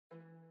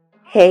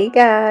Hey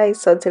guys,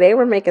 so today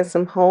we're making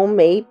some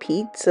homemade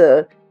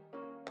pizza.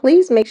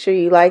 Please make sure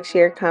you like,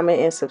 share,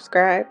 comment, and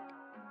subscribe.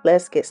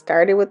 Let's get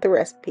started with the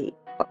recipe.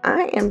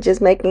 I am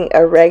just making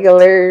a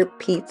regular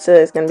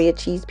pizza. It's going to be a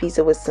cheese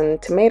pizza with some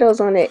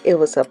tomatoes on it. It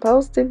was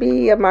supposed to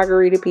be a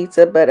margherita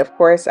pizza, but of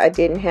course I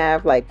didn't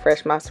have like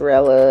fresh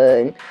mozzarella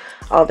and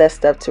all that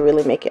stuff to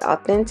really make it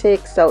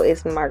authentic. So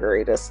it's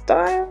margherita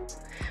style.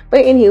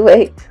 But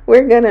anyway,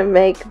 we're gonna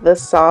make the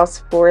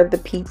sauce for the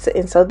pizza.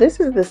 And so this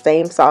is the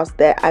same sauce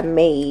that I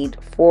made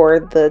for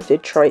the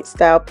Detroit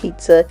style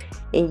pizza.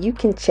 And you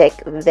can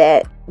check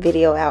that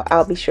video out.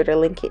 I'll be sure to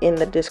link it in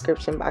the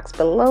description box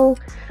below.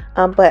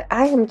 But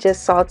I am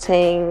just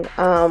sauteing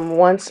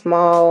one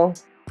small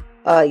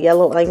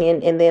yellow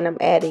onion, and then I'm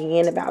adding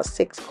in about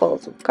 6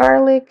 cloves of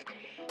garlic.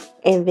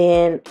 And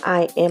then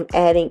I am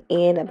adding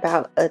in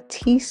about a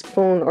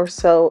teaspoon or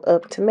so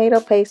of tomato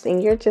paste,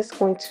 and you're just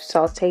going to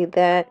saute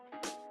that.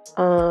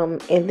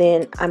 And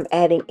then I'm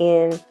adding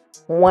in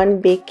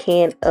 1 big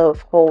can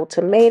of whole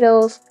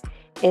tomatoes.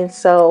 And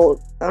so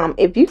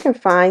if you can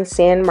find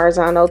San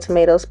Marzano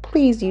tomatoes,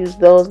 please use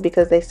those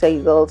because they say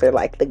those are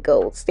like the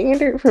gold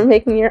standard for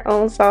making your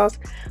own sauce.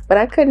 But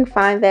I couldn't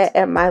find that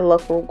at my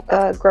local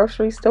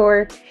grocery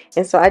store,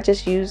 and so I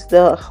just used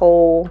the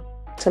whole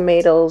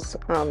tomatoes,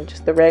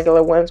 just the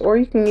regular ones, or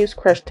you can use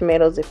crushed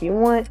tomatoes if you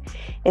want.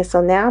 And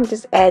so now I'm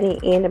just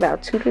adding in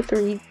about 2 to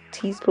 3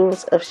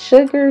 teaspoons of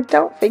sugar.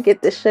 Don't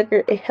forget the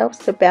sugar, it helps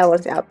to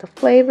balance out the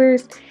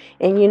flavors.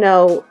 And you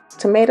know,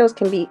 tomatoes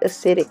can be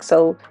acidic,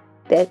 so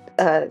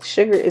that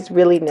sugar is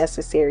really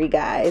necessary,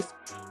 guys.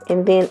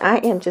 And then I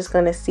am just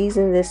going to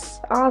season this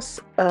sauce,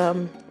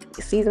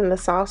 season the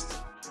sauce.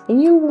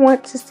 And you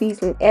want to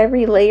season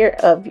every layer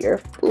of your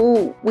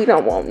food. We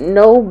don't want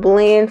no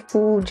bland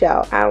food,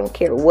 y'all. I don't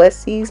care what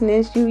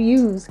seasonings you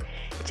use.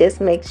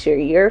 Just make sure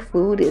your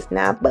food is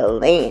not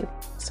bland.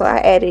 So I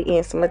added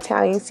in some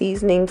Italian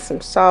seasoning,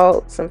 some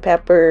salt, some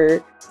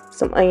pepper,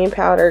 some onion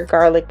powder,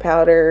 garlic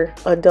powder,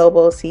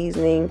 adobo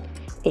seasoning.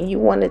 And you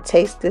want to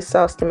taste this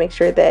sauce to make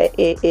sure that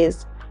it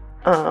is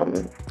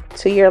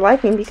to your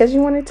liking, because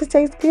you want it to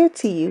taste good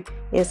to you.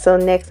 And so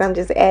next I'm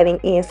just adding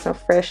in some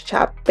fresh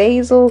chopped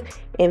basil,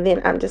 and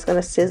then I'm just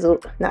gonna simmer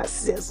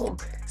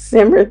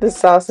the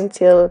sauce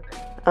until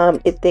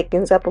it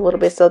thickens up a little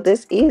bit. So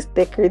this is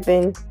thicker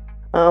than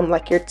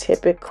like your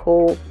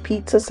typical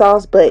pizza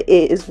sauce, but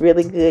it is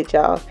really good,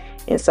 y'all.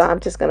 And so I'm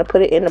just gonna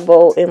put it in a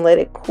bowl and let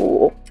it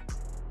cool.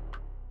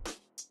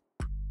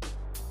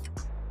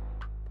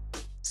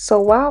 So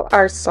while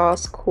our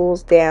sauce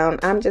cools down,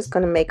 I'm just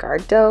going to make our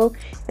dough.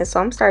 And so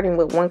I'm starting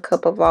with 1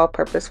 cup of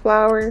all-purpose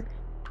flour,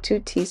 2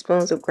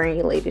 teaspoons of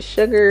granulated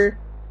sugar,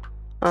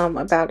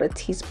 about a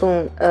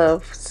teaspoon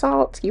of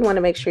salt. You want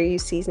to make sure you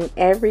season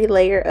every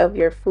layer of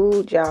your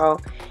food,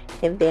 y'all.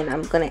 And then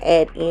I'm going to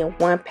add in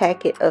 1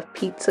 packet of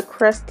pizza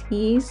crust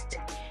yeast,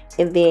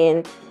 and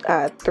then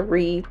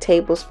 3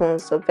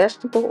 tablespoons of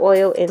vegetable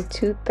oil and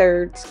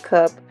 2/3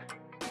 cup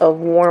of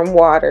warm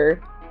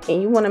water. And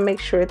you want to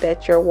make sure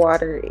that your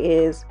water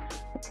is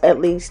at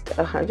least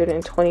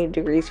 120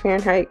 degrees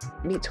Fahrenheit,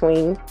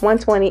 between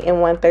 120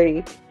 and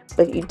 130,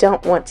 but you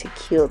don't want to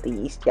kill the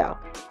yeast, y'all.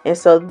 And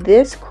so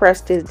this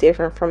crust is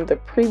different from the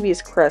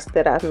previous crust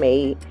that I've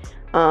made.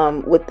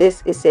 With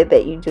this, it said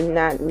that you do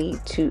not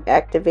need to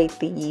activate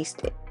the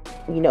yeast,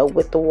 you know,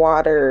 with the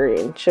water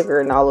and sugar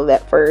and all of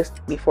that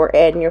first before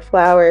adding your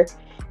flour,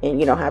 and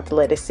you don't have to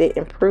let it sit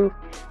and proof.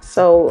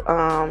 So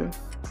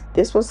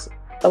this was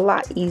a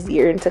lot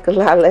easier and took a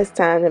lot less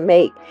time to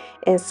make.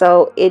 And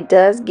so it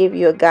does give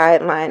you a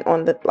guideline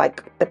on the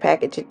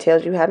package. It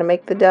tells you how to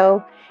make the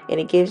dough, and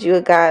it gives you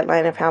a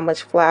guideline of how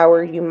much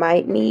flour you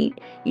might need.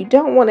 You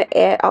don't want to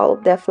add all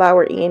of that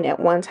flour in at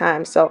one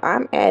time, so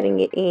I'm adding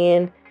it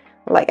in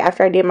like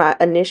after I did my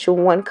initial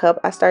 1 cup.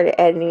 I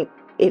started adding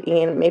it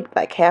in maybe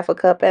like half a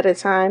cup at a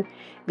time,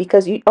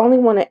 because you only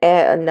want to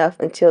add enough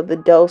until the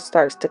dough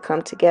starts to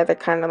come together,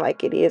 kind of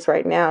like it is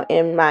right now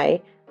in my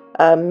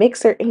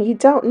mixer. And you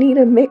don't need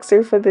a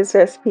mixer for this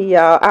recipe,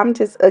 y'all. I'm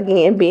just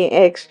again being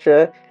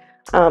extra,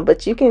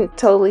 but you can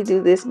totally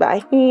do this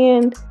by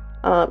hand,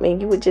 and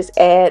you would just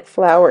add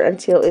flour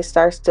until it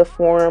starts to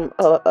form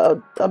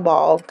a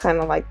ball, kind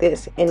of like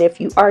this. And if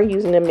you are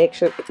using a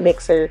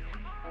mixer,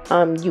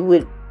 you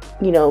would,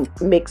 you know,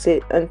 mix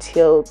it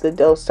until the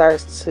dough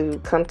starts to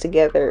come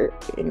together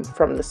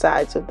from the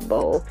sides of the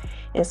bowl.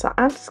 And so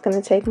I'm just going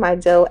to take my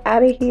dough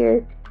out of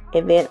here,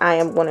 and then I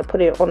am going to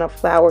put it on a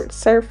floured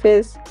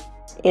surface.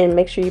 And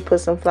make sure you put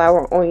some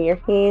flour on your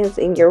hands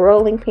in your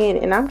rolling pin,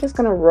 and I'm just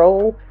going to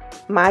roll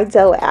my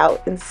dough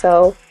out. And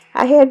so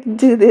I had to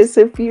do this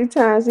a few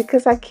times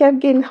because I kept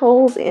getting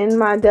holes in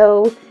my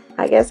dough.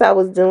 I guess I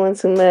was doing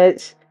too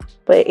much.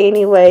 But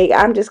anyway,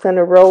 I'm just going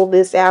to roll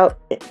this out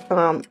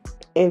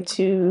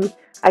into,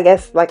 I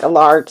guess, like a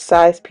large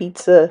size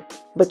pizza.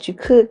 But you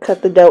could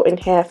cut the dough in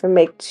half and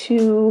make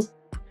two,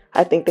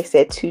 I think they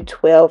said 2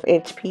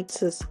 12-inch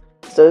pizzas.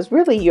 So it's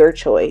really your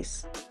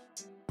choice.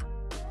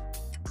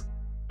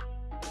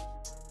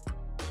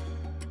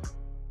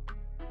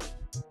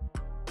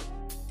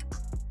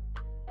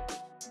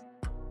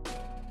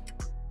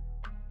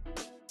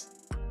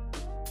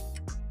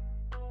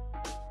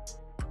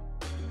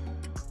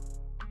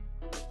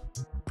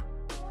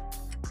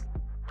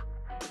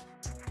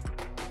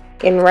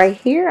 And right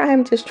here,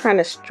 I'm just trying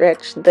to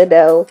stretch the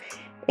dough.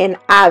 And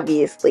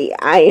obviously,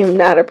 I am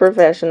not a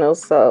professional,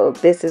 so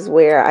this is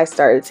where I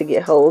started to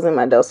get holes in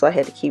my dough, so I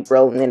had to keep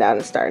rolling it out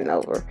and starting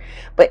over.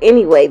 But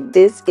anyway,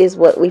 this is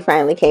what we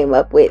finally came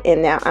up with,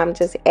 and now I'm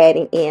just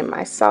adding in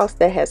my sauce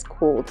that has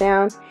cooled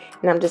down,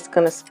 and I'm just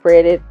going to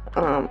spread it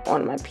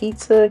on my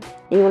pizza.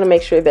 You want to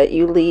make sure that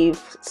you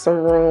leave some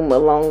room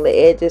along the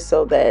edges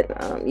so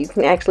that you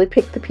can actually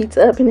pick the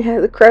pizza up and it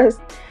has a crust.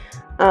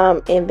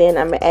 And then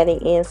I'm adding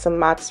in some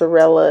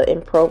mozzarella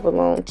and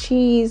provolone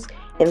cheese,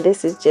 and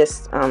this is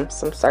just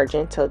some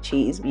Sargento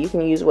cheese. You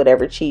can use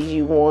whatever cheese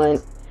you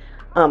want,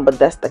 but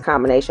that's the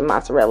combination,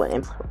 mozzarella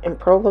and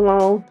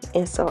provolone.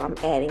 And so I'm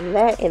adding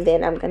that, and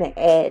then I'm gonna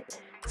add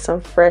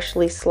some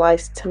freshly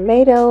sliced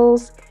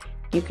tomatoes.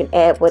 You can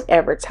add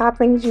whatever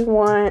toppings you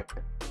want.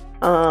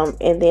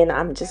 And then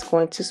I'm just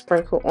going to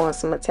sprinkle on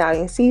some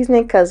Italian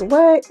seasoning, because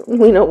what?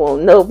 We don't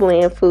want no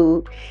bland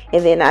food.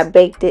 And then I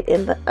baked it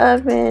in the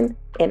oven,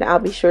 and I'll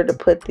be sure to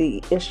put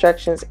the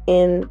instructions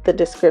in the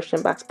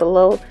description box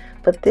below.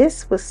 But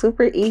this was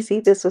super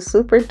easy. This was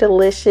super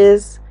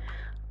delicious.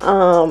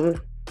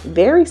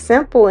 Very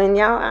simple. And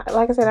y'all,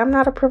 like I said, I'm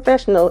not a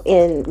professional,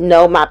 and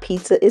no, my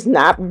pizza is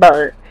not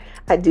burnt.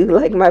 I do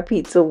like my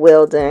pizza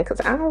well done,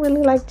 because I don't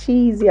really like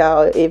cheese,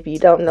 y'all. If you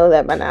don't know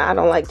that by now, I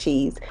don't like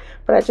cheese.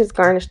 But I just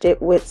garnished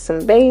it with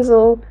some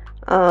basil.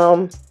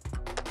 And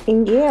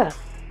yeah,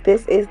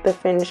 this is the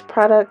finished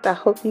product. I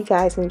hope you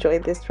guys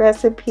enjoyed this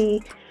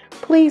recipe.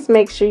 Please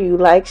make sure you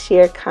like,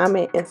 share,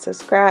 comment, and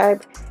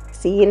subscribe.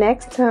 See you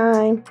next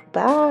time.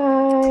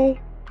 Bye.